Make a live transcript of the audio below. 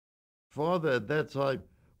father at that time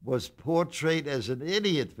was portrayed as an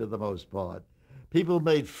idiot for the most part. People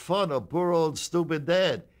made fun of poor old stupid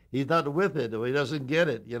dad. He's not with it, or he doesn't get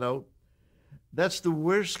it. That's the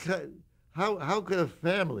worst. How could a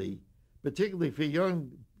family, particularly for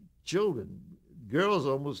young children, girls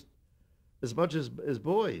almost as much as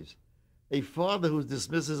boys, a father who's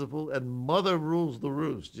dismissed as a fool and mother rules the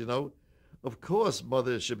roost. Of course,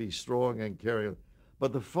 mother should be strong and caring,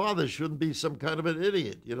 but the father shouldn't be some kind of an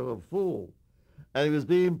idiot, a fool. And he was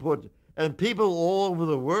being put, and people all over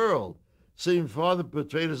the world seeing father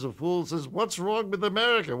portrayed as a fool says, what's wrong with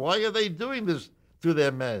America? Why are they doing this to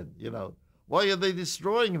their men? Why are they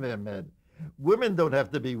destroying their men? Women don't have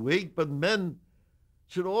to be weak, but men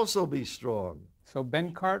should also be strong. So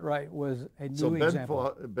Ben Cartwright was a new So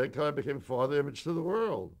example. Ben Cartwright became father image to the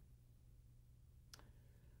world.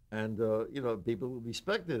 And, people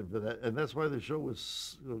respected him for that. And that's why the show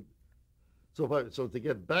was so to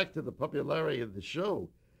get back to the popularity of the show,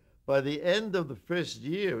 by the end of the first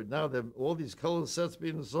year, now there all these color sets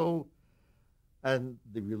being sold, and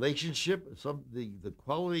the relationship, the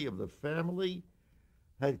quality of the family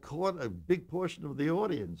had caught a big portion of the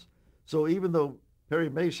audience. So even though Perry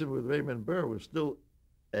Mason with Raymond Burr was still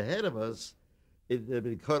ahead of us, it had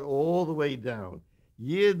been cut all the way down.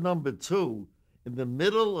 Year number 2, in the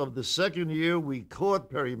middle of the second year, we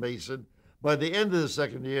caught Perry Mason. By the end of the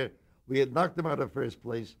second year, we had knocked him out of first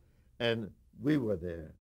place, and we were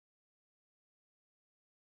there.